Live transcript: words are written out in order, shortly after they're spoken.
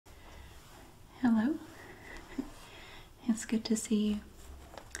Hello. It's good to see you.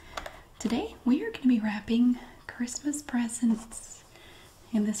 Today we are going to be wrapping Christmas presents,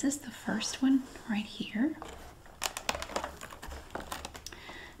 and this is the first one right here.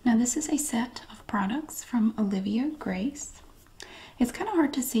 Now this is a set of products from Olivia Grace. It's kind of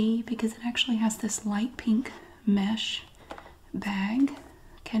hard to see because it actually has this light pink mesh bag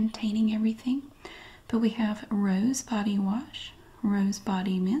containing everything, but we have rose body wash, rose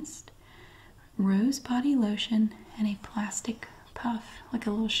body mist, rose body lotion, and a plastic puff, like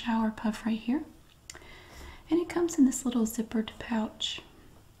a little shower puff right here. And it comes in this little zippered pouch.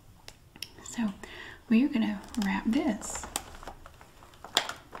 So we are going to wrap this.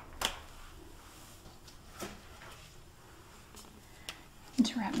 And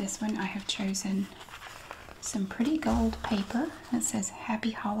to wrap this one, I have chosen some pretty gold paper that says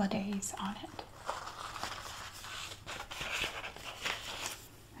Happy Holidays on it.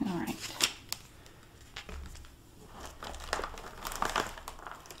 All right.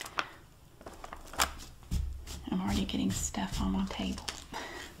 I'm already getting stuff on my table.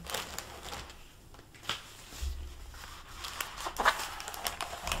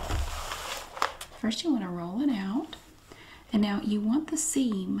 First you want to roll it out, and now you want the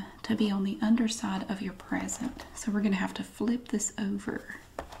seam to be on the underside of your present. So we're going to have to flip this over.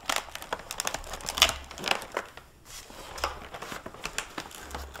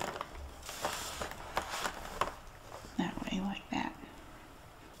 That way, like that.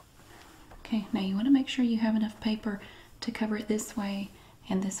 Okay, now you want to make sure you have enough paper to cover it this way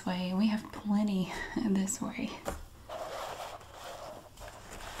and this way. And we have plenty this way.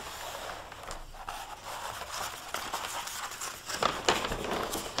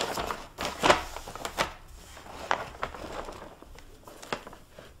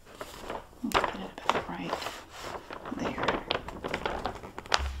 We'll put it about right there.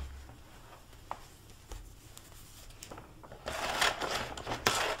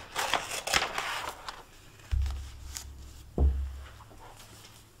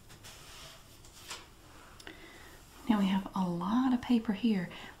 Now we have a lot of paper here.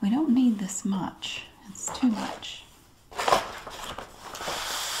 We don't need this much. It's too much.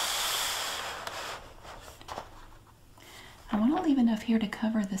 I want to leave enough here to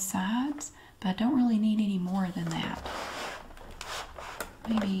cover the sides, but I don't really need any more than that.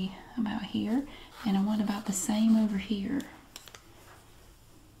 Maybe about here, and I want about the same over here.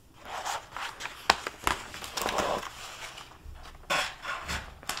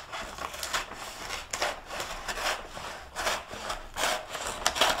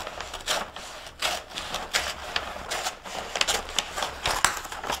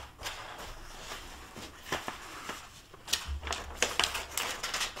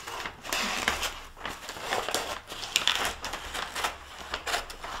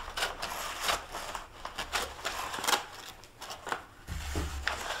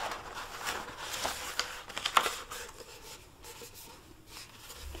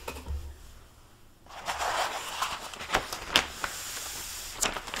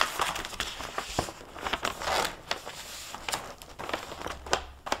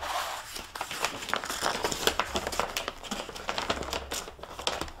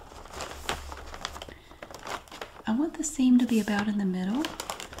 I want the seam to be about in the middle,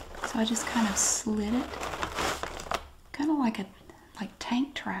 so I just kind of slit it, kind of like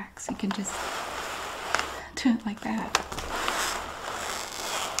tank tracks. You can just do it like that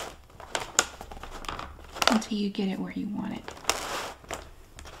until you get it where you want it.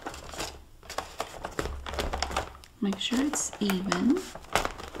 Make sure it's even.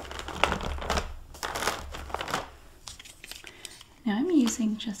 Now I'm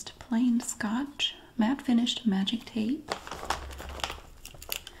using just plain Scotch matte finished magic tape.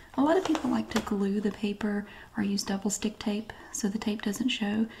 A lot of people like to glue the paper or use double stick tape so the tape doesn't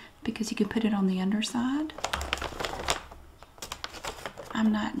show, because you can put it on the underside.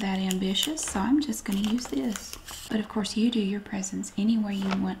 I'm not that ambitious, so I'm just going to use this. But of course you do your presents any way you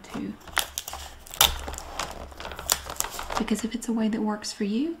want to, because if it's a way that works for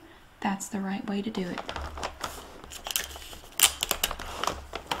you, that's the right way to do it.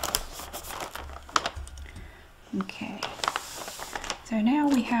 Okay, so now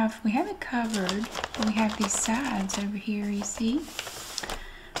we have it covered, but we have these sides over here, you see?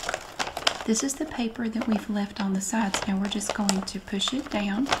 This is the paper that we've left on the sides. Now we're just going to push it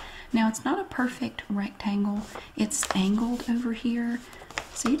down. Now it's not a perfect rectangle, it's angled over here,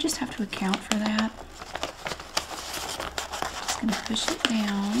 so you just have to account for that. Just gonna push it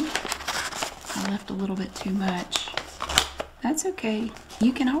down. I left a little bit too much. That's okay.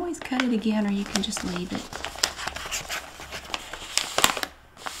 You can always cut it again, or you can just leave it.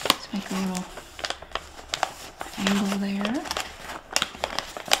 Make a little angle there.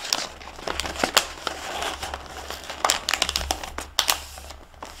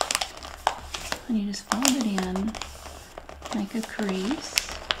 And you just fold it in, make a crease.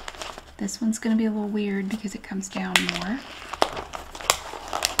 This one's going to be a little weird because it comes down more.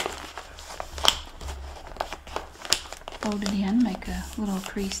 Fold it in, make a little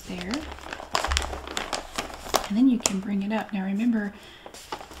crease there. And then you can bring it up. Now remember,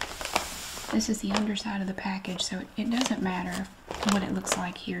 this is the underside of the package, so it doesn't matter what it looks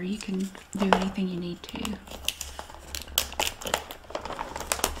like here. You can do anything you need to.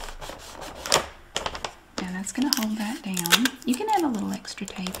 Now that's going to hold that down. You can add a little extra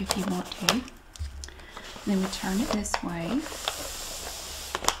tape if you want to. And then we turn it this way.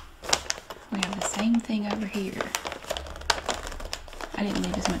 We have the same thing over here. I didn't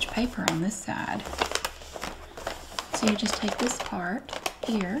leave as much paper on this side. So you just take this part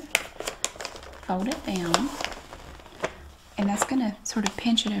here, fold it down, and that's going to sort of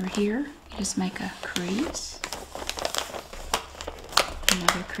pinch it over here. You just make a crease,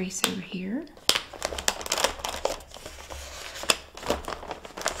 another crease over here.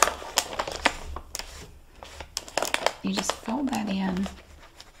 You just fold that in,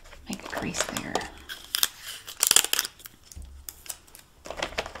 make a crease there.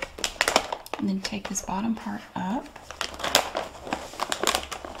 And then take this bottom part up.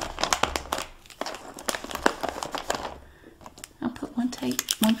 I'll put one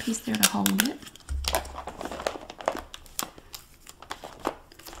piece there to hold it.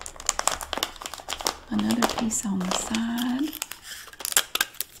 Another piece on the side.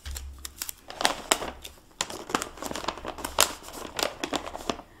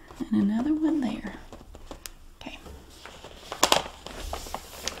 And another one there. Okay.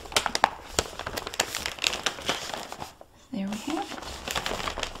 There we have it.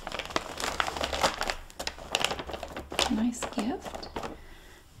 Nice gift.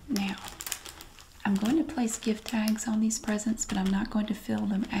 Now, I'm going to place gift tags on these presents, but I'm not going to fill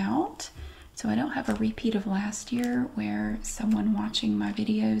them out. So I don't have a repeat of last year where someone watching my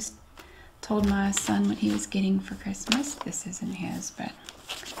videos told my son what he was getting for Christmas. This isn't his, but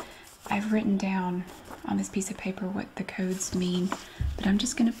I've written down on this piece of paper what the codes mean, but I'm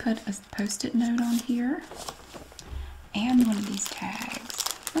just going to put a post-it note on here and one of these tags.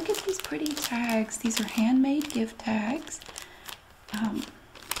 Look at these pretty tags. These are handmade gift tags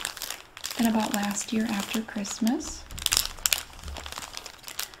that I bought last year after Christmas.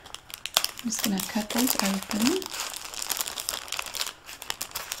 I'm just going to cut those open.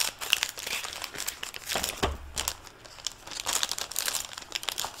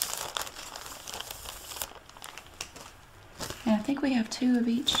 And I think we have 2 of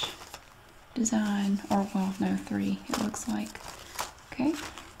each design, or well, no, 3 it looks like. Okay,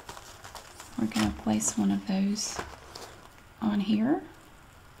 we're going to place one of those on here.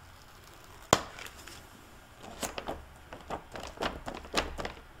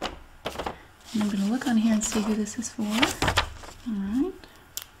 And I'm going to look on here and see who this is for. Alright.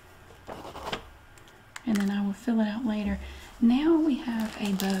 And then I will fill it out later. Now we have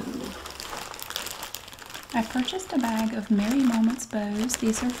a bow. I purchased a bag of Merry Moments bows.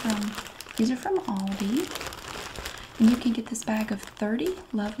 These are from Aldi. And you can get this bag of 30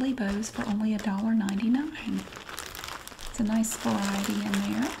 lovely bows for only $1.99. It's a nice variety in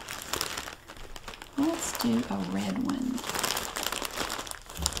there. Let's do a red one.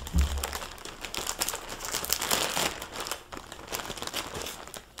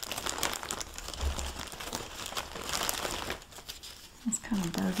 It's kind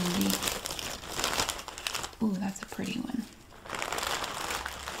of burgundy. Ooh, that's a pretty one.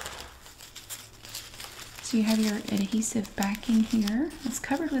 So you have your adhesive backing here. It's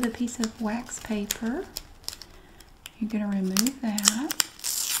covered with a piece of wax paper. You're going to remove that.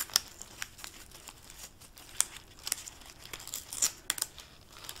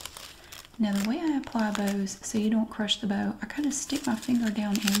 Now the way I apply bows, so you don't crush the bow, I kind of stick my finger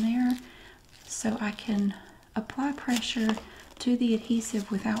down in there so I can apply pressure to the adhesive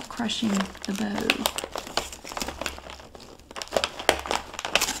without crushing the bow.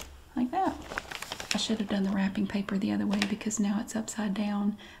 Like that. I should have done the wrapping paper the other way because now it's upside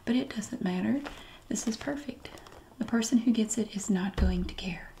down, but it doesn't matter. This is perfect. The person who gets it is not going to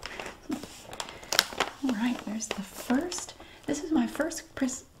care. Alright, there's the first. This is my first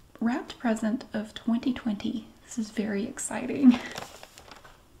wrapped present of 2020. This is very exciting.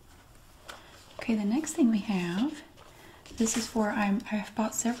 Okay, the next thing we have, this is for, I've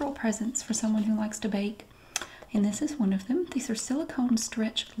bought several presents for someone who likes to bake, and this is one of them. These are silicone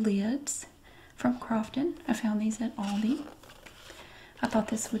stretch lids from Crofton. I found these at Aldi. I thought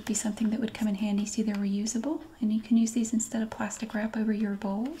this would be something that would come in handy. See, they're reusable, and you can use these instead of plastic wrap over your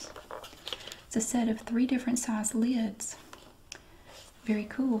bowls. It's a set of 3 different size lids. Very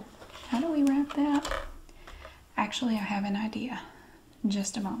cool. How do we wrap that? Actually, I have an idea.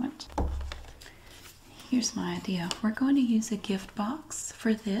 Just a moment. Here's my idea. We're going to use a gift box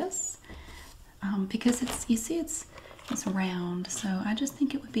for this because it's round, so I just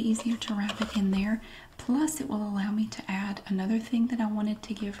think it would be easier to wrap it in there. Plus, it will allow me to add another thing that I wanted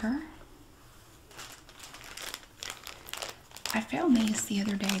to give her. I found these the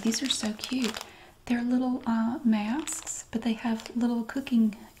other day. These are so cute. They're little masks, but they have little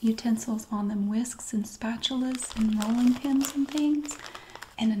cooking utensils on them, whisks and spatulas and rolling pins and things.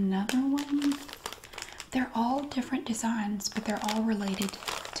 And another one. They're all different designs, but they're all related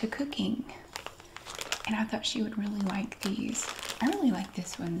to cooking. And I thought she would really like these. I really like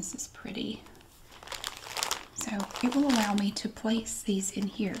this one. This is pretty. So it will allow me to place these in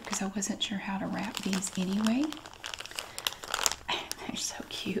here because I wasn't sure how to wrap these anyway. They're so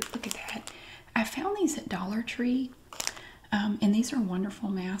cute. Look at that. I found these at Dollar Tree. And these are wonderful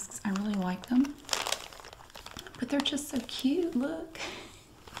masks. I really like them. But they're just so cute. Look.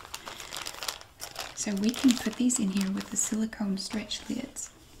 So we can put these in here with the silicone stretch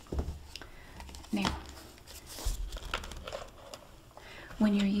lids. Now,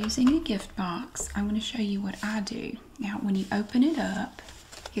 when you're using a gift box, I'm going to show you what I do. Now, when you open it up,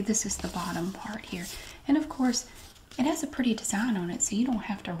 okay, this is the bottom part here. And of course, it has a pretty design on it, so you don't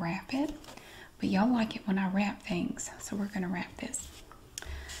have to wrap it. But y'all like it when I wrap things, so we're going to wrap this.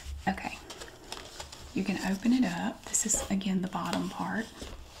 Okay, you're going to open it up. This is, again, the bottom part.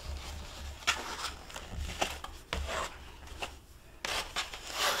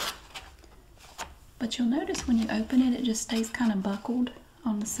 But you'll notice when you open it, it just stays kind of buckled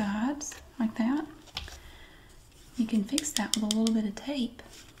on the sides, like that. You can fix that with a little bit of tape.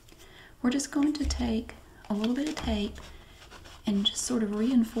 We're just going to take a little bit of tape and just sort of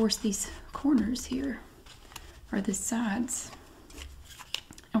reinforce these corners here, or the sides.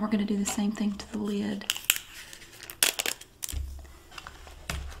 And we're going to do the same thing to the lid.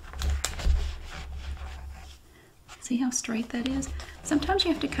 See how straight that is? Sometimes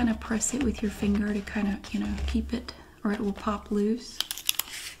you have to kind of press it with your finger to kind of, keep it, or it will pop loose.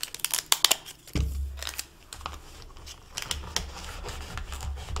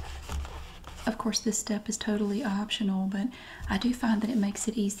 Of course, this step is totally optional, but I do find that it makes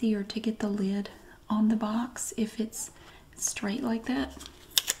it easier to get the lid on the box if it's straight like that.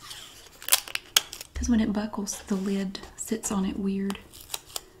 Because when it buckles, the lid sits on it weird.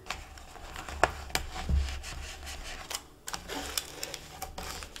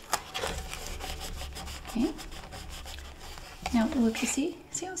 Okay. Now look, you see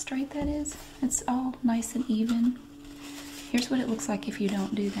how straight that is? It's all nice and even. Here's what it looks like if you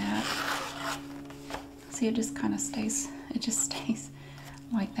don't do that. See, it just kind of stays,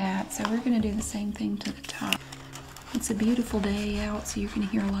 like that. So we're going to do the same thing to the top. It's a beautiful day out, so you're going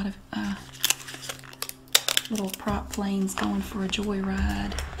to hear a lot of little prop planes going for a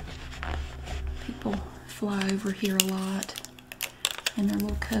joyride. People fly over here a lot in their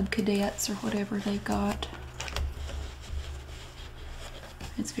little Cub Cadets or whatever they've got.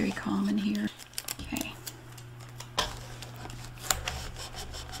 It's very common here. Okay.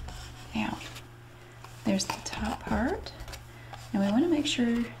 Now, there's the top part. Now we want to make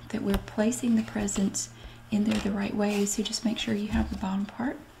sure that we're placing the presents in there the right way, so just make sure you have the bottom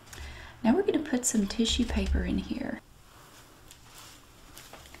part. Now we're going to put some tissue paper in here.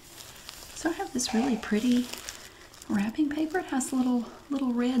 So I have this really pretty wrapping paper. It has little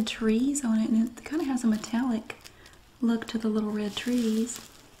red trees on it, and it kind of has a metallic look to the little red trees.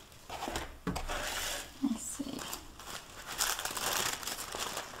 Let's see.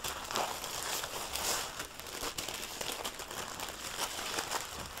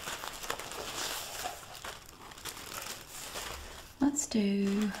 Let's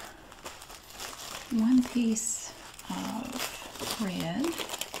do one piece of red.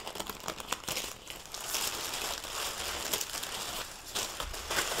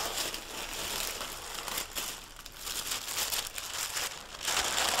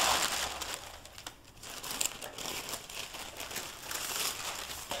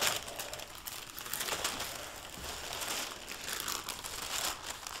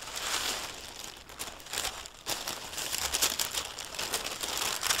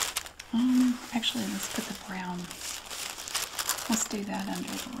 Actually, let's put the brown. Let's do that under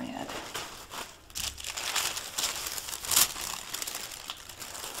the red.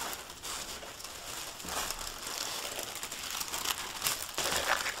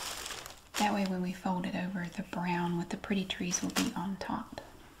 That way when we fold fold it over, the brown with the pretty trees will be on top.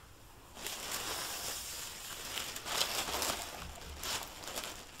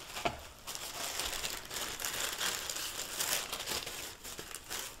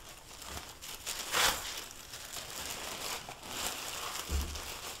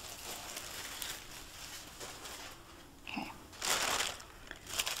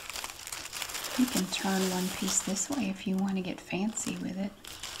 You can turn one piece this way if you want to get fancy with it.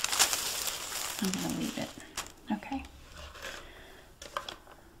 I'm going to leave it. Okay.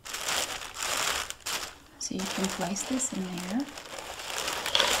 So you can place this in there.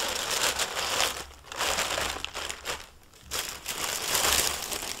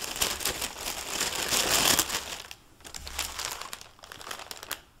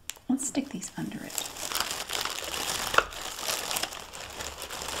 Let's stick these under it.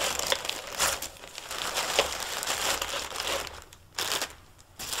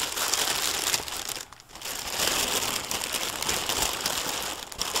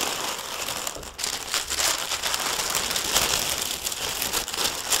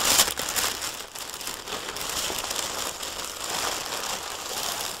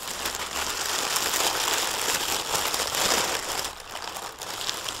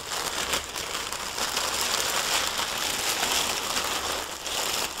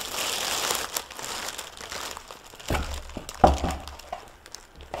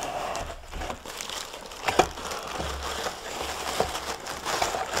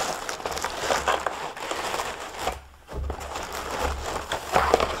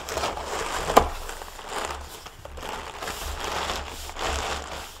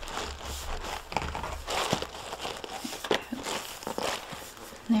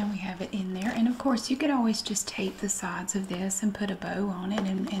 Now we have it in there, and of course you could always just tape the sides of this and put a bow on it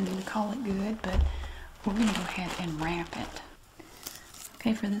and call it good, but we're going to go ahead and wrap it.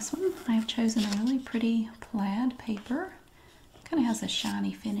 Okay, for this one I have chosen a really pretty plaid paper. Kind of has a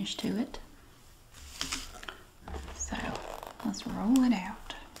shiny finish to it. So let's roll it out.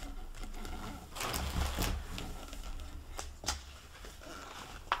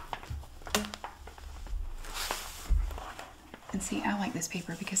 And see, I like this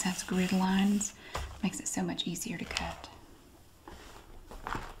paper because it has grid lines. Makes it so much easier to cut.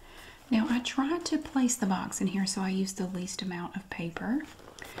 Now I tried to place the box in here so I used the least amount of paper.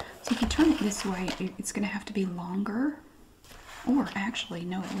 So if you turn it this way, it's going to have to be longer. Or actually,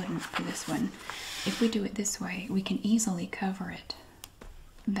 no, it wouldn't for this one. If we do it this way, we can easily cover it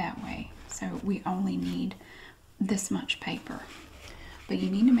that way. So we only need this much paper. But you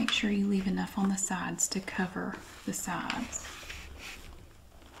need to make sure you leave enough on the sides to cover the sides.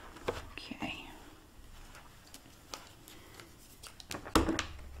 Okay.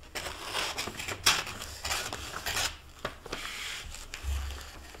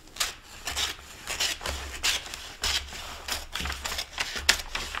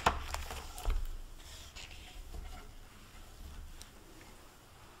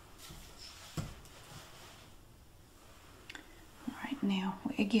 Now,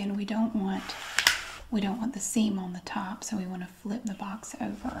 again, we don't want the seam on the top, so we want to flip the box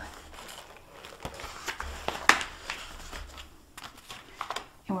over.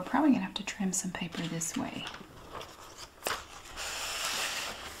 And we're probably going to have to trim some paper this way.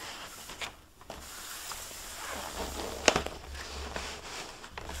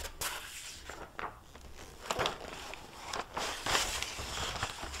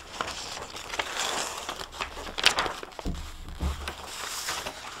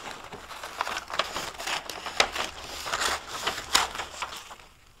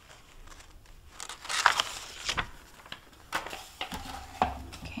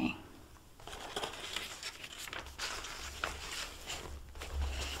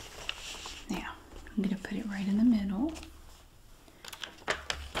 I'm going to put it right in the middle.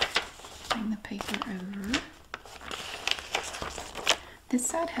 Bring the paper over. This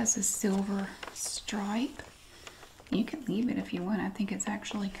side has a silver stripe. You can leave it if you want. I think it's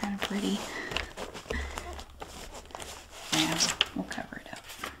actually kind of pretty. And we'll cover it up.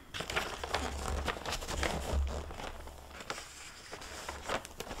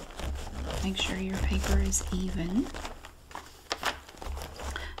 Make sure your paper is even.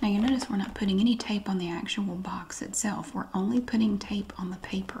 Now you notice we're not putting any tape on the actual box itself. We're only putting tape on the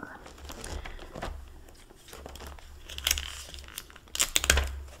paper.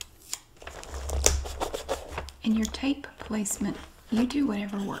 And your tape placement, you do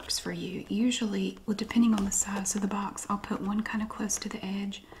whatever works for you. Usually, well, depending on the size of the box, I'll put one kind of close to the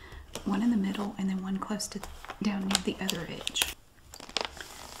edge, one in the middle, and then one close to down near the other edge.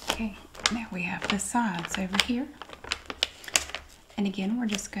 Okay, now we have the sides over here. And again, we're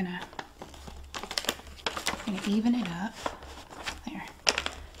just gonna I'm going to even it up. There.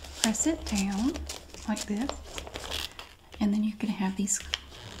 Press it down like this. And then you're going to have these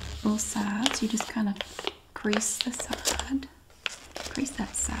little sides. You just kind of crease the side. Crease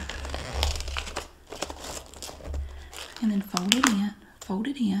that side. And then fold it in. Fold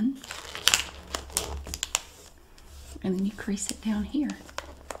it in. And then you crease it down here.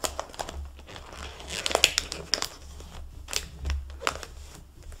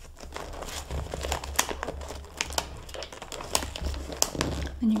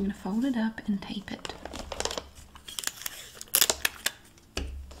 Then you're going to fold it up and tape it.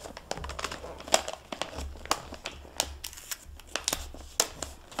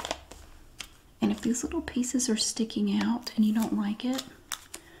 And if these little pieces are sticking out and you don't like it,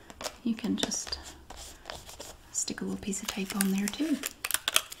 you can just stick a little piece of tape on there too.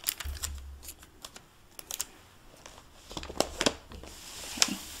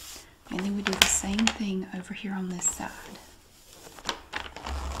 Okay. And then we do the same thing over here on this side.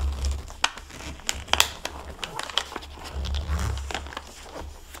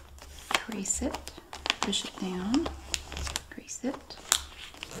 Crease it, push it down, crease it,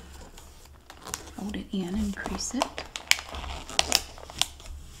 fold it in and crease it,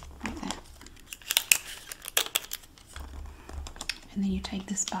 like that. And then you take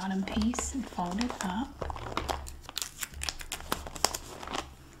this bottom piece and fold it up.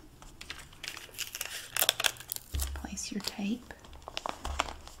 Place your tape,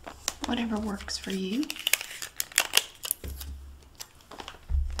 whatever works for you.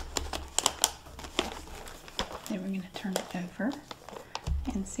 Then we're going to turn it over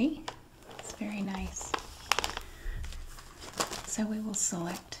and see, it's very nice. So we will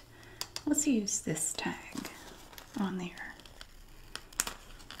select, let's use this tag on there.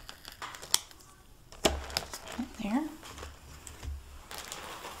 Right there.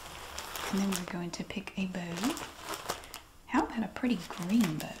 And then we're going to pick a bow. How about a pretty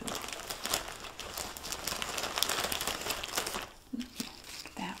green bow?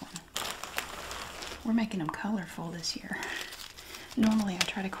 We're making them colorful this year. Normally I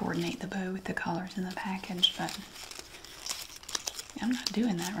try to coordinate the bow with the colors in the package, but I'm not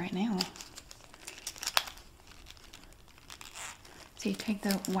doing that right now. So you take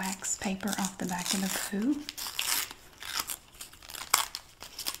the wax paper off the back of the bow.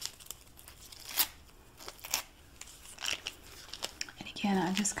 And again,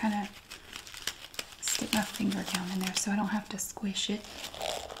 I just kind of stick my finger down in there so I don't have to squish it.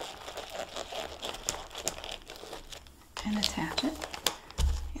 And attach it,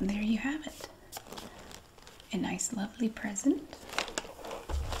 and there you have it. A nice lovely present.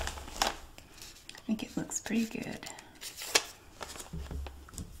 I think it looks pretty good.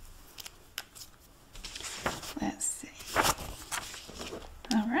 Let's see.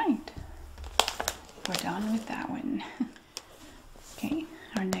 Alright, we're done with that one. Okay,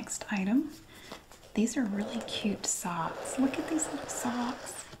 our next item. These are really cute socks. Look at these little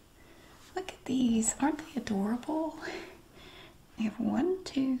socks. Look at these, aren't they adorable? They have 1,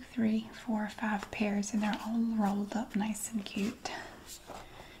 2, 3, 4, 5 pairs, and they're all rolled up nice and cute.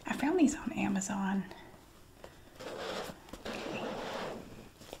 I found these on Amazon. Okay.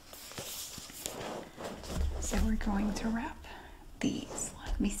 So we're going to wrap these.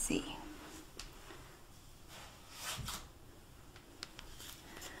 Let me see.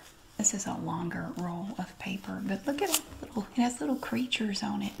 This is a longer roll of paper, but look at it. It has little creatures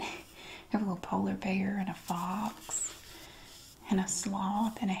on it. They have a little polar bear and a fox, and a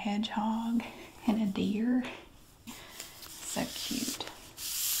sloth, and a hedgehog, and a deer. So cute.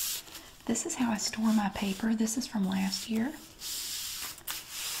 This is how I store my paper. This is from last year.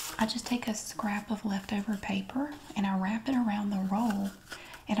 I just take a scrap of leftover paper and I wrap it around the roll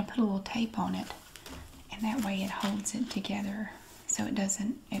and I put a little tape on it, and that way it holds it together so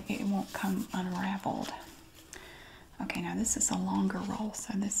it won't come unraveled. Okay, now this is a longer roll,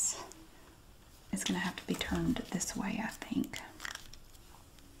 so this is going to have to be turned this way, I think.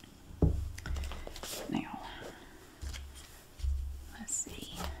 Now, let's see.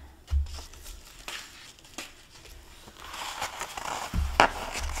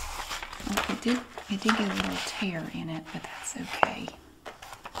 Well, it did get a little tear in it, but that's okay.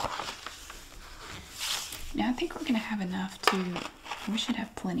 Now I think we're going to have enough we should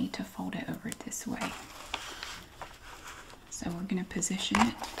have plenty to fold it over this way. So we're going to position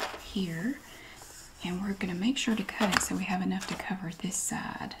it here, and we're going to make sure to cut it so we have enough to cover this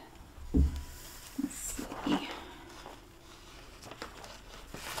side. Let's see.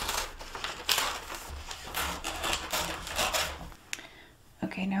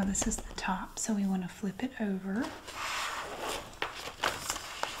 Okay, now this is the top, so we want to flip it over.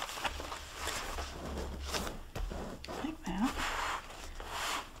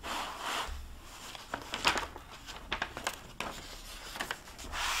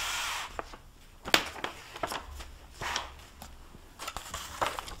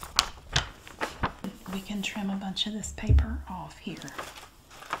 and trim a bunch of this paper off here.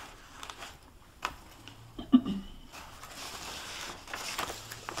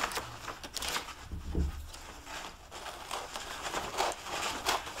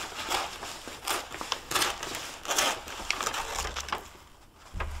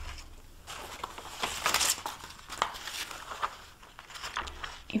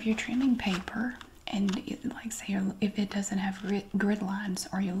 If you're trimming paper and like say if it doesn't have grid lines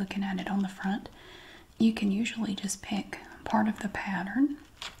or you're looking at it on the front, you can usually just pick part of the pattern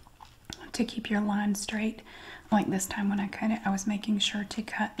to keep your line straight. Like this time when I cut it, I was making sure to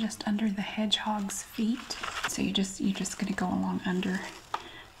cut just under the hedgehog's feet. So you're just gonna go along under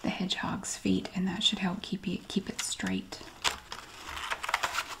the hedgehog's feet, and that should help keep it straight.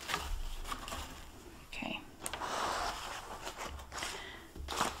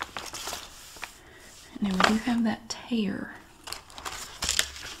 Now we do have that tear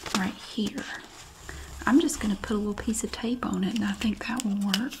right here. I'm just going to put a little piece of tape on it, and I think that will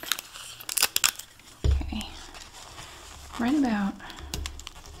work. Okay. Right about,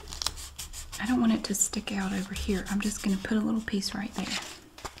 I don't want it to stick out over here. I'm just going to put a little piece right there.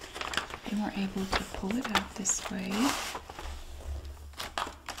 And we're able to pull it out this way.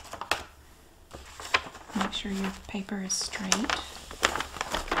 Make sure your paper is straight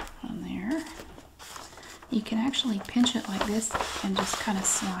on there. You can actually pinch it like this and just kind of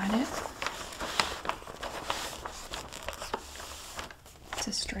slide it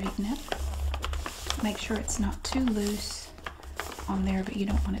to straighten it. Make sure it's not too loose on there, but you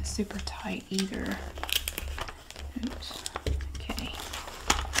don't want it super tight either. Oops. Okay.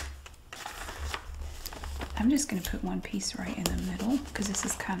 I'm just going to put one piece right in the middle because this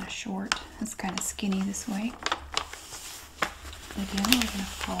is kind of short. It's kind of skinny this way. Again, we're going to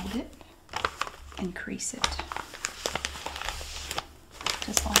fold it and crease it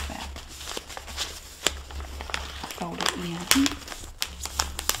just like that. Fold it in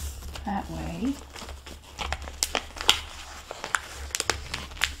that way.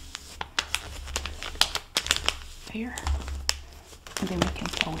 There. And then we can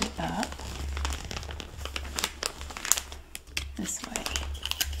fold it up this way.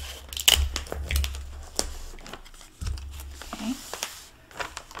 Okay.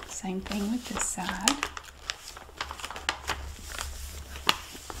 Same thing with this side.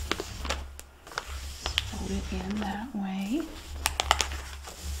 Fold it in that way.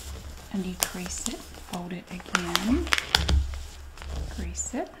 And you crease it. Fold it again.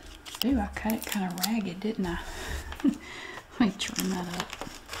 Crease it. Ooh, I cut it kind of ragged, didn't I? Let me trim that up.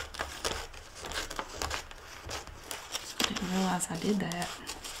 Didn't realize I did that.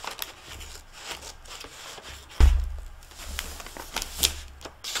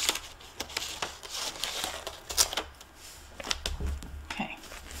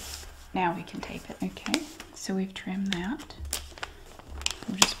 Now we can tape it. Okay, so we've trimmed that.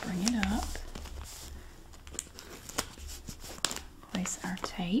 We'll just bring it up. Place our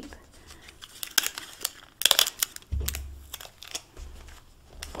tape.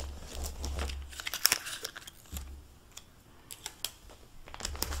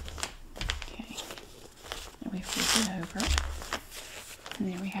 Okay, and we flip it over.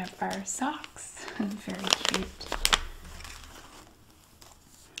 And there we have our socks. Very cute.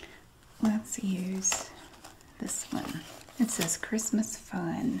 Let's use this one. It says Christmas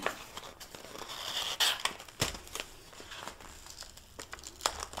Fun.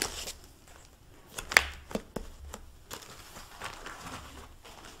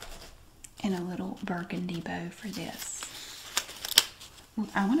 And a little burgundy bow for this.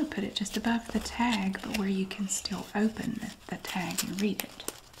 I want to put it just above the tag, but where you can still open the tag and read it.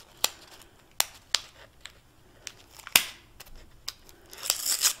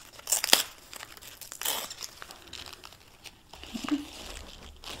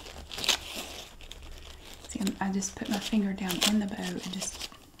 I just put my finger down in the bow and just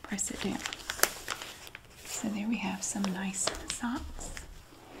press it down. So there we have some nice socks.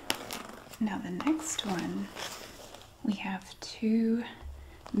 Now the next one, we have two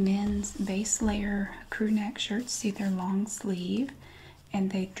men's base layer crew neck shirts. See, they're long sleeve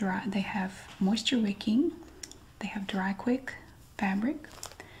and they have moisture wicking. They have dry quick fabric.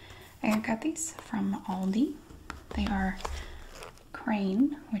 I got these from Aldi. They are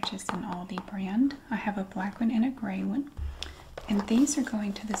Crane, which is an Aldi brand. I have a black one and a gray one. And these are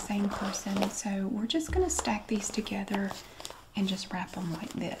going to the same person, so we're just going to stack these together and just wrap them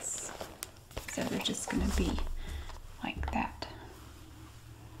like this. So they're just going to be like that.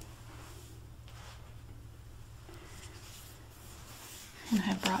 And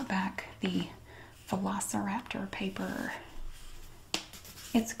I brought back the Velociraptor paper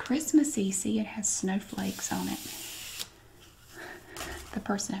It's Christmassy. See, it has snowflakes on it. The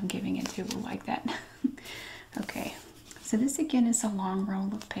person I'm giving it to will like that. Okay, so this again is a long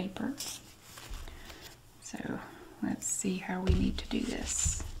roll of paper. So let's see how we need to do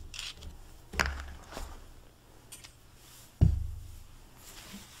this.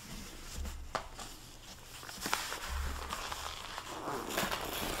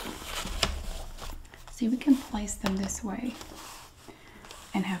 See, we can place them this way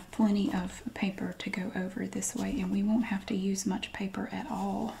and have plenty of paper to go over this way, and we won't have to use much paper at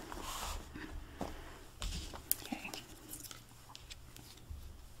all. Okay.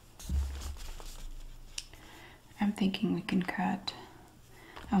 I'm thinking we can cut,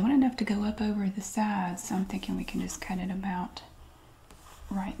 I want enough to go up over the sides, so I'm thinking we can just cut it about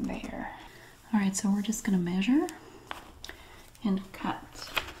right there. Alright, so we're just going to measure and cut.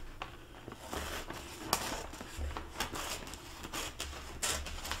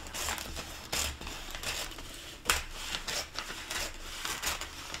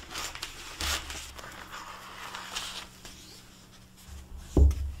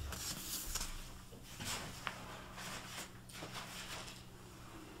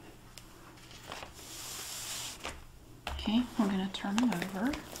 Okay, we're going to turn them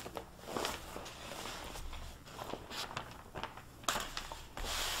over.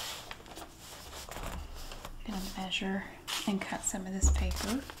 I'm going to measure and cut some of this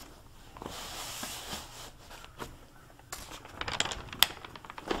paper.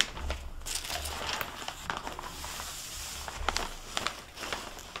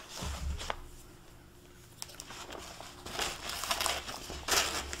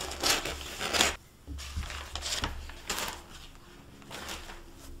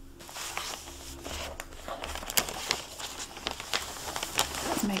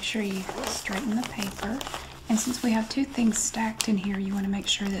 Make sure you straighten the paper, and since we have two things stacked in here, you want to make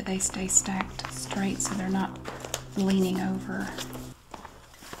sure that they stay stacked straight so they're not leaning over.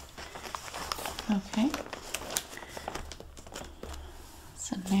 Okay,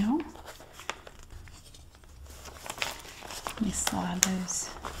 so now let me slide those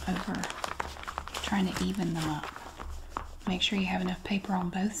over, trying to even them up. Make sure you have enough paper on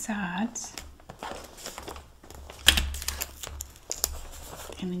both sides.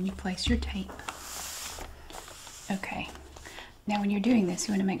 And then you place your tape. Okay, now when you're doing this,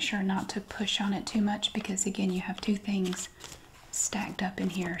 you want to make sure not to push on it too much, because again, you have two things stacked up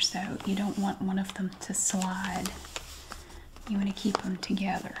in here, so you don't want one of them to slide. You want to keep them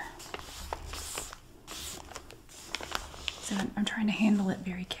together. So I'm trying to handle it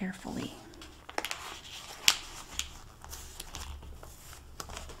very carefully.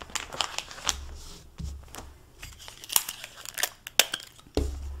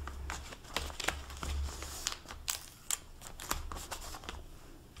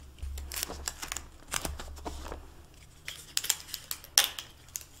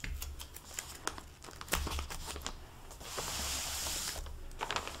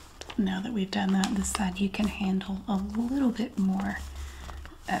 Now that we've done that, this side you can handle a little bit more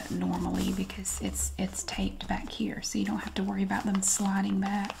normally, because it's taped back here, so you don't have to worry about them sliding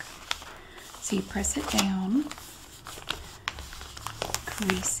back. So you press it down,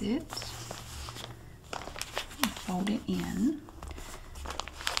 crease it, fold it in,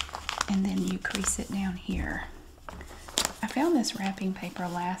 and then you crease it down here. I found this wrapping paper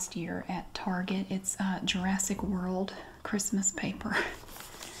last year at Target. It's Jurassic World Christmas paper.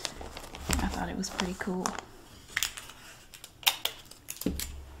 I thought it was pretty cool.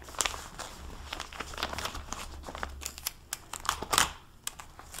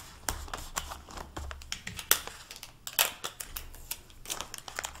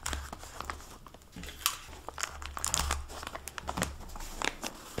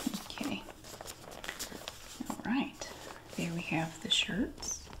 Okay. All right. There we have the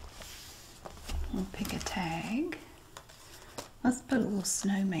shirts. We'll pick a tag. Let's put a little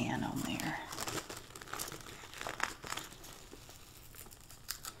snowman on there.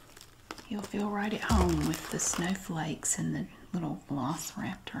 You'll feel right at home with the snowflakes and the little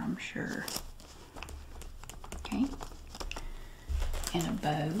velociraptor, I'm sure. Okay. And a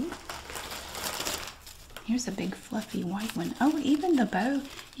bow. Here's a big fluffy white one. Oh, even the bow,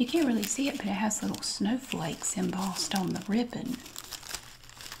 you can't really see it, but it has little snowflakes embossed on the ribbon.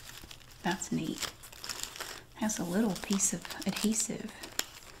 That's neat. Has a little piece of adhesive.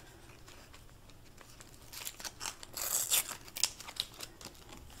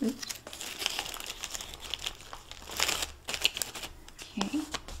 Oops. Okay.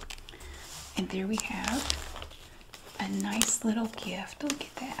 And there we have a nice little gift. Look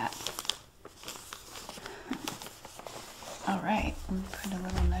at that. Alright, we'll put a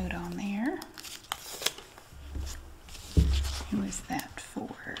little note on there. Who is that for?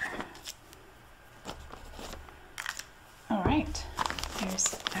 Alright,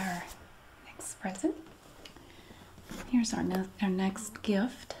 there's our next present. Here's our next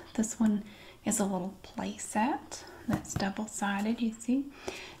gift. This one is a little play set that's double-sided, you see.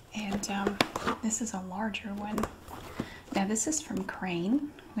 And this is a larger one. Now this is from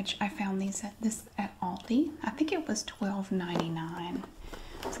Crane, which I found these at Aldi. I think it was $12.99.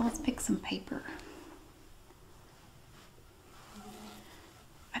 So let's pick some paper.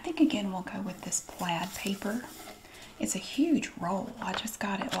 I think again we'll go with this plaid paper. It's a huge roll. I just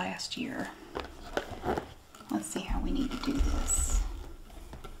got it last year. Let's see how we need to do this.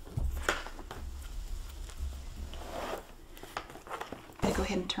 I'm going to go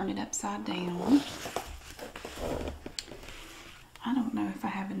ahead and turn it upside down. I don't know if I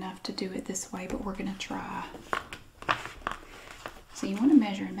have enough to do it this way, but we're going to try. So you want to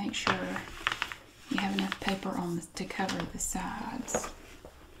measure and make sure you have enough paper on this to cover the sides.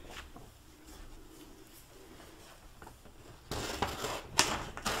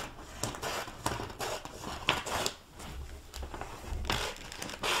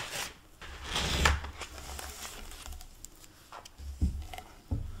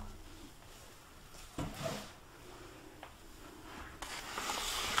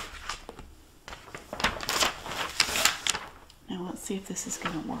 Now let's see if this is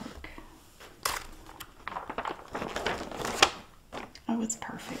going to work. Oh, it's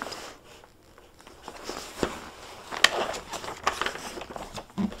perfect.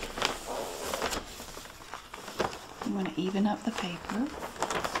 You want to even up the paper.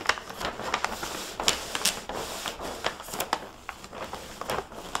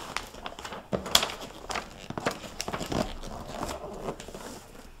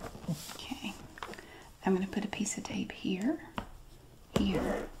 Okay, I'm going to put a piece of tape here.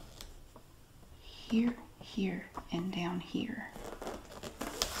 Here, here, here, and down here.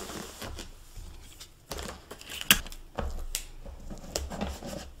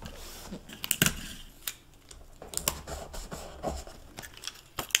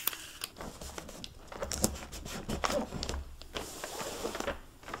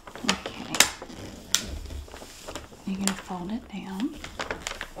 Okay. You're going to fold it down,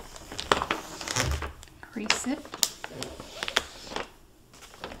 crease it,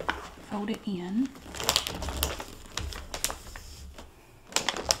 fold it in,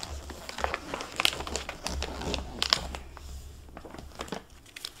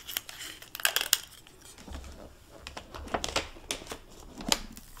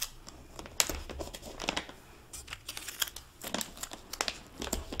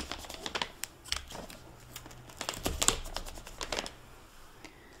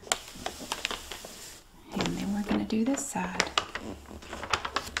 and then we're going to do this side.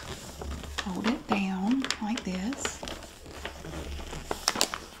 Fold it down like this,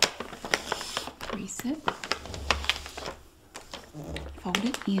 crease it, fold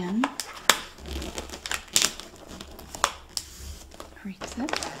it in, crease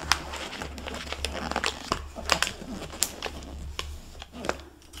it,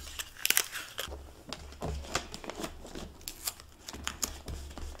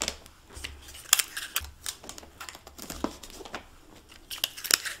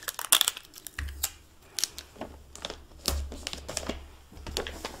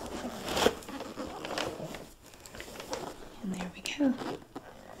 and there we go.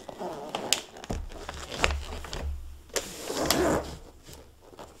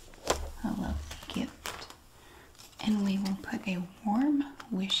 I love the gift. And we will put a warm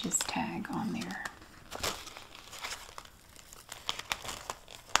wishes tag on there.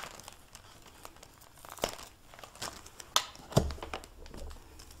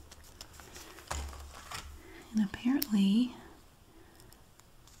 And apparently,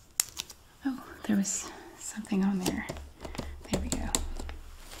 oh, there was something on there. There we go.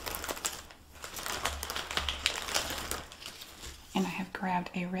 And I have grabbed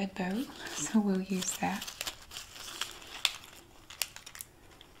a red bow, so we'll use that.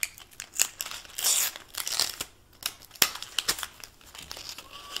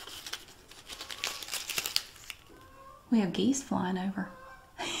 We have geese flying over.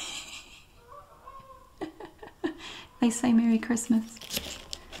 They say Merry Christmas.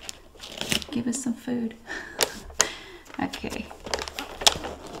 Give us some food. Okay.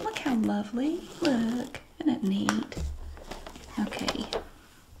 Look how lovely. Look. Isn't it neat? Okay.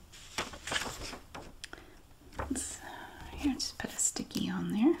 Here, just put a sticky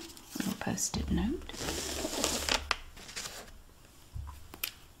on there. A little post-it note.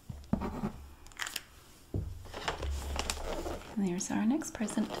 here's our next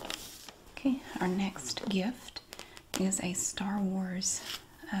present. Okay, our next gift is a Star Wars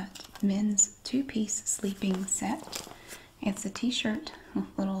men's two-piece sleeping set. It's a t-shirt with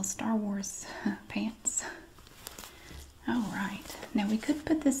little Star Wars pants. Alright, now we could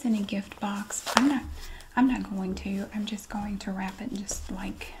put this in a gift box. I'm not going to. I'm just going to wrap it just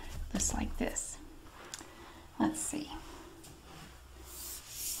like this. Let's see.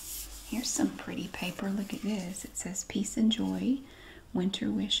 Here's some pretty paper. Look at this. It says peace and joy, winter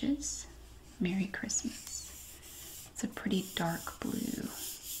wishes, Merry Christmas. It's a pretty dark blue.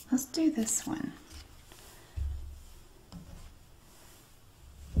 Let's do this one.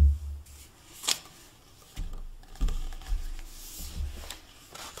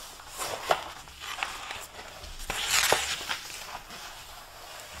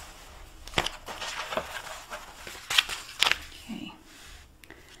 Okay.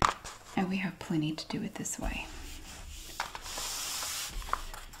 And we have plenty to do it this way.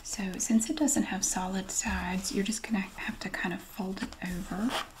 So since it doesn't have solid sides, you're just going to have to kind of fold it over.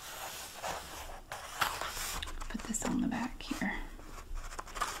 Put this on the back here.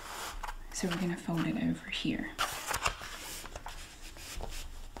 So we're going to fold it over here.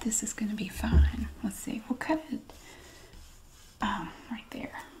 This is going to be fine. Let's see. We'll cut it right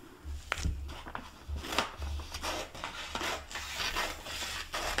there.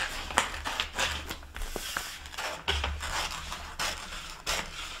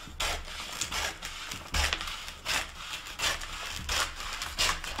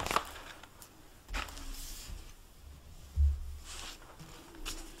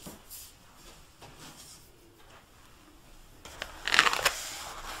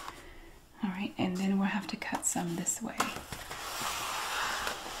 And then we'll have to cut some this way.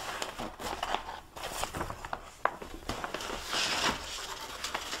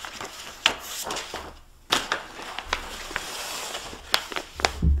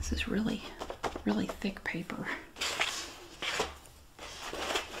 This is really, really thick paper.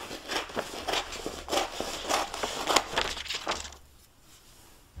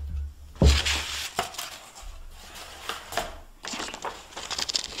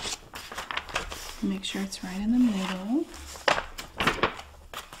 Make sure it's right in the middle.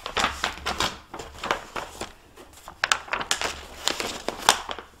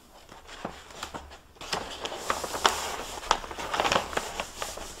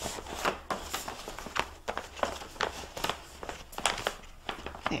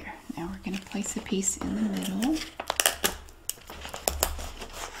 There. Now we're going to place a piece in the middle.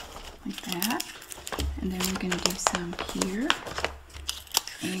 Like that. And then we're going to do some here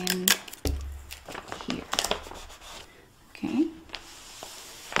and here. Okay.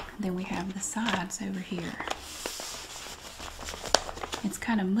 Then we have the sides over here. It's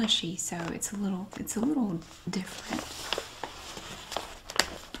kind of mushy, so it's a little different.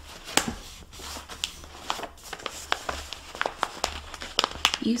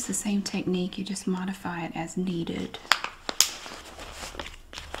 Use the same technique, you just modify it as needed.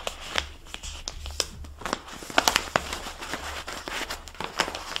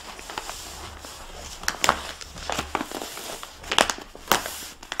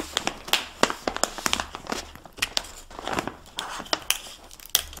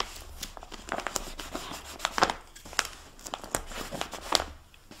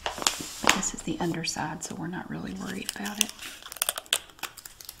 This is the underside, so we're not really worried about it.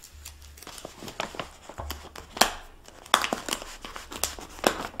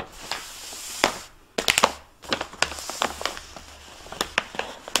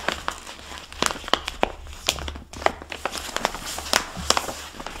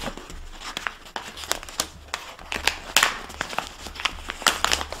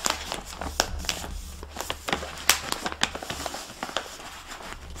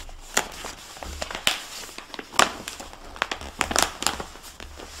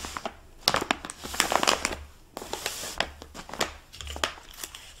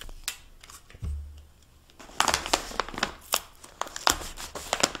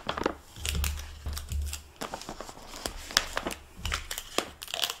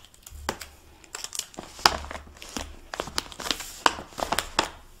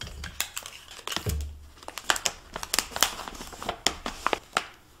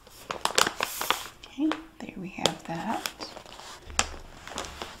 We have that.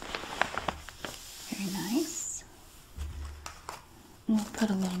 Very nice. We'll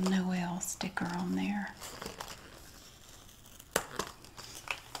put a little Noel sticker on there.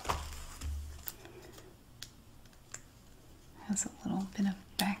 Has a little bit of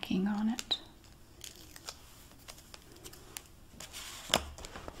backing on it.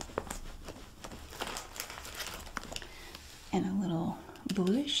 And a little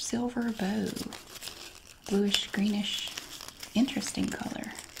bluish silver bow. Bluish greenish, interesting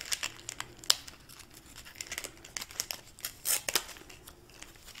color.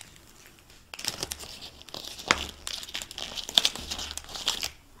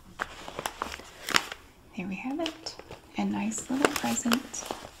 There we have it. A nice little present.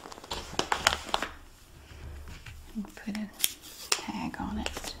 And put a tag on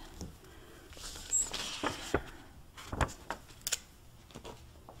it.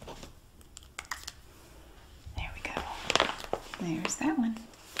 There we go. There's that one.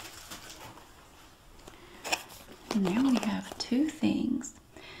 And now we have two things.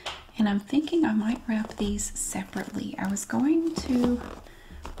 And I'm thinking I might wrap these separately. I was going to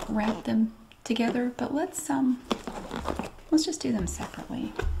wrap them together, but let's just do them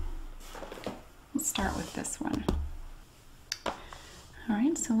separately. Let's start with this one. All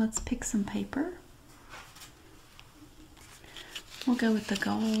right, so let's pick some paper. We'll go with the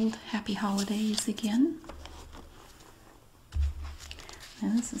gold Happy Holidays again.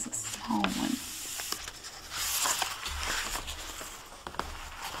 Now this is a small one.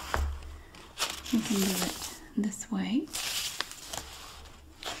 You can do it this way.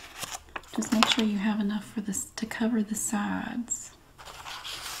 Just make sure you have enough for this to cover the sides.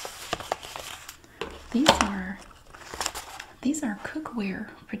 These are cookware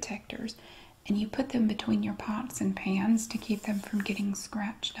protectors, and you put them between your pots and pans to keep them from getting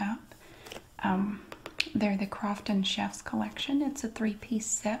scratched up. They're the Crofton Chef's Collection. It's a 3-piece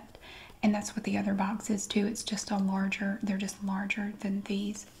set, and that's what the other box is too. It's just a larger, they're just larger than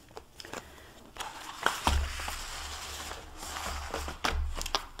these.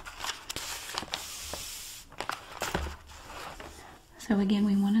 So again,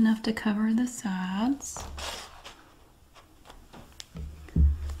 we want enough to cover the sides.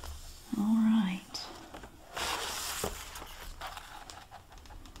 All right.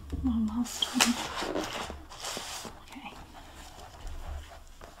 Almost. Okay.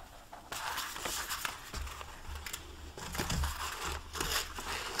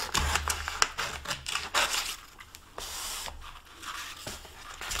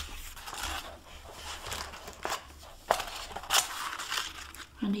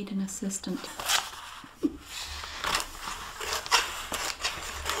 I need an assistant.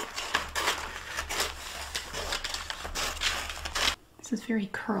 This is very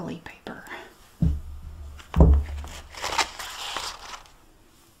curly paper.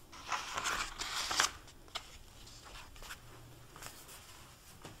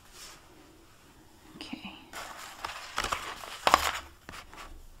 Okay.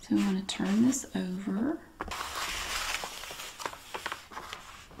 So we want to turn this over.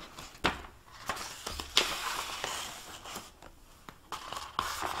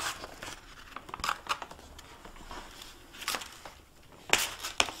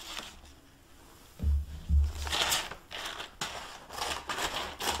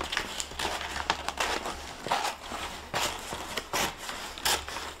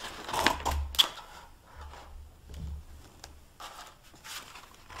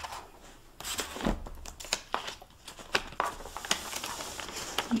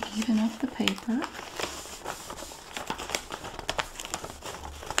 Even up the paper.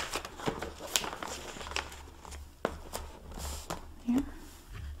 Here.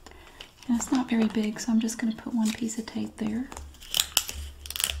 And it's not very big, so I'm just going to put one piece of tape there.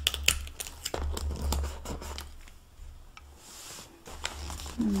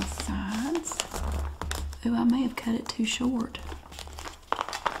 And the sides. Oh, I may have cut it too short.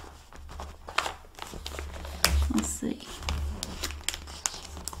 Let's see.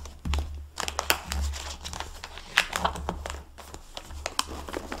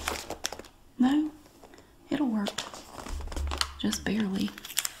 No, it'll work. Just barely.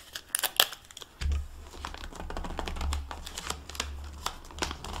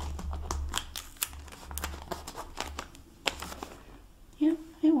 Yeah,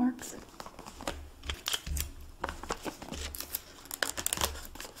 it works.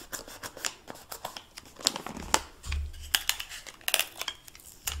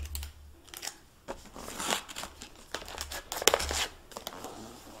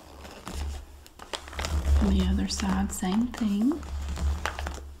 On the other side, same thing.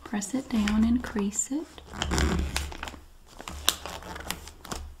 Press it down and crease it.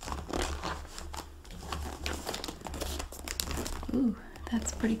 Ooh,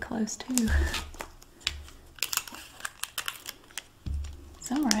 that's pretty close too.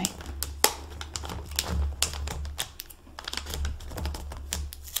 It's all right.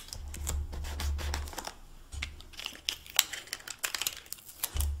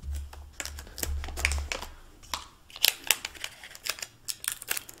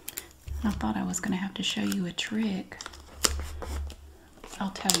 I thought I was going to have to show you a trick.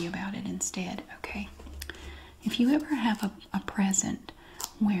 I'll tell you about it instead, okay? If you ever have a present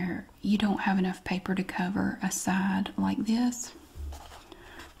where you don't have enough paper to cover a side like this,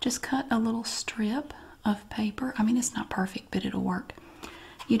 just cut a little strip of paper. I mean, it's not perfect, but it'll work.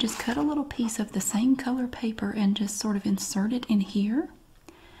 You just cut a little piece of the same color paper and just sort of insert it in here,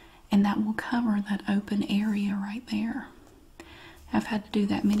 and that will cover that open area right there. I've had to do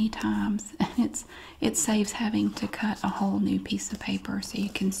that many times, and it saves having to cut a whole new piece of paper so you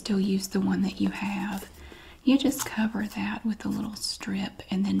can still use the one that you have. You just cover that with a little strip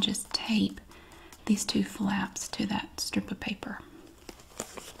and then just tape these two flaps to that strip of paper.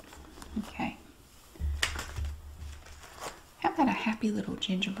 Okay. How about a happy little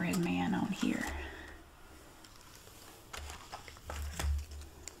gingerbread man on here?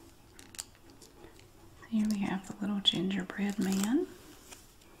 Here we have the little gingerbread man.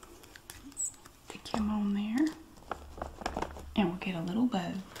 Stick him on there. And we'll get a little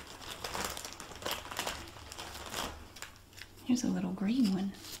bow. Here's a little green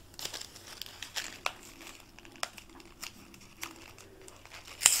one.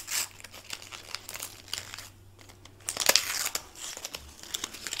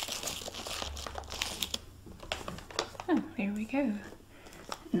 Oh, there we go.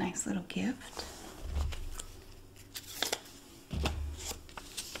 Nice little gift.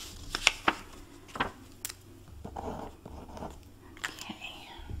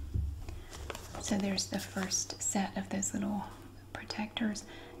 So there's the first set of those little protectors.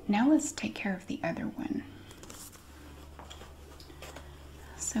 Now let's take care of the other one.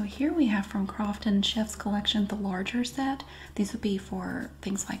 So here we have from Crofton Chef's Collection the larger set. These would be for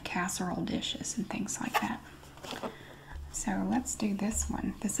things like casserole dishes and things like that. So let's do this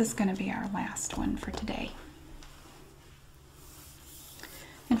one. This is going to be our last one for today.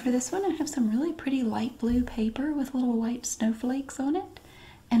 And for this one I have some really pretty light blue paper with little white snowflakes on it.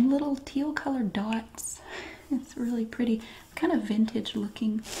 And little teal colored dots. It's really pretty, kind of vintage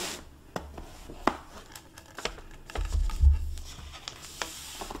looking.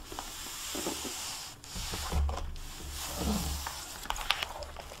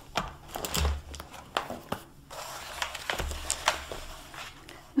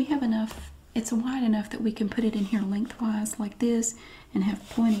 We have enough, it's wide enough that we can put it in here lengthwise like this and have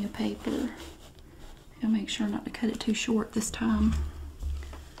plenty of paper. I'll make sure not to cut it too short this time.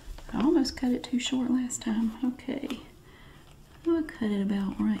 I almost cut it too short last time. Okay, we'll cut it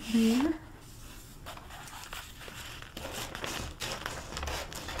about right there.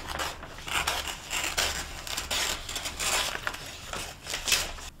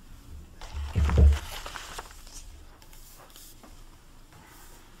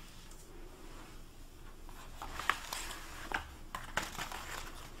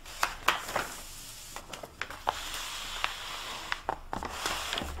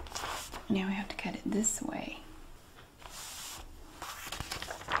 Now we have to cut it this way.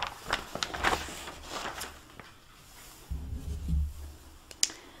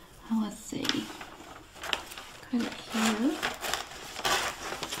 Well, let's see. Cut it here.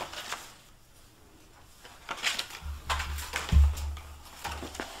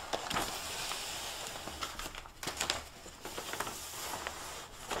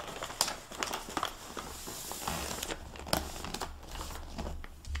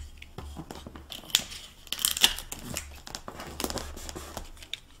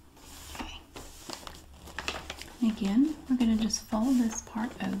 Again, we're going to just fold this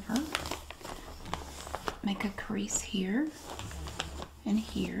part over, make a crease here and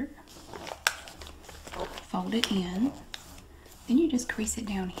here, fold it in, then you just crease it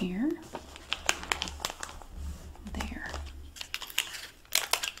down here, there,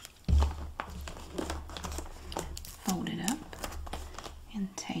 fold it up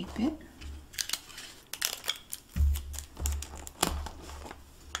and tape it.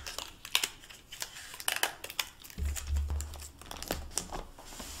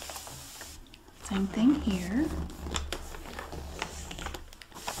 Same thing here.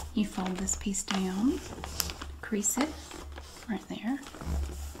 You fold this piece down, crease it right there,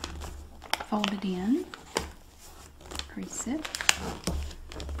 fold it in, crease it,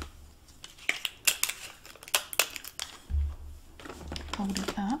 fold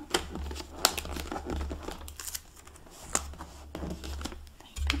it up,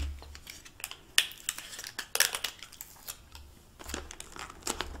 tape it.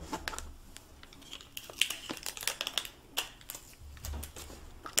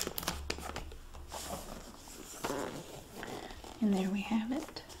 And there we have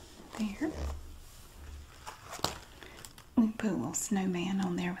it. There. We put a little snowman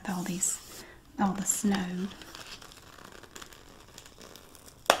on there with all the snow.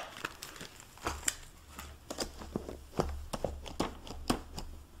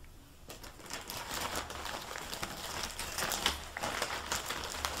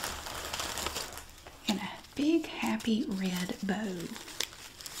 And a big happy red bow.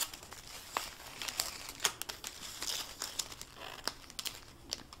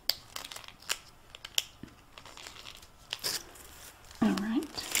 All right.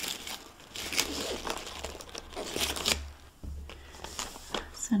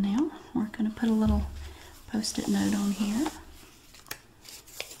 So now we're going to put a little post-it note on here.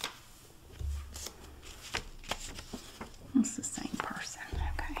 It's the same person,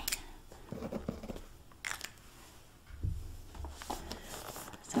 okay.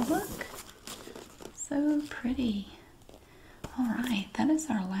 So look, so pretty. All right, that is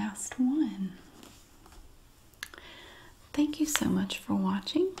our last one. Thank you so much for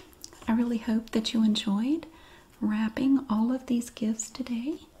watching. I really hope that you enjoyed wrapping all of these gifts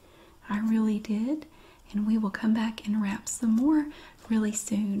today. I really did, and we will come back and wrap some more really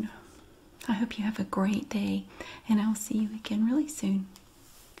soon. I hope you have a great day, and I'll see you again really soon.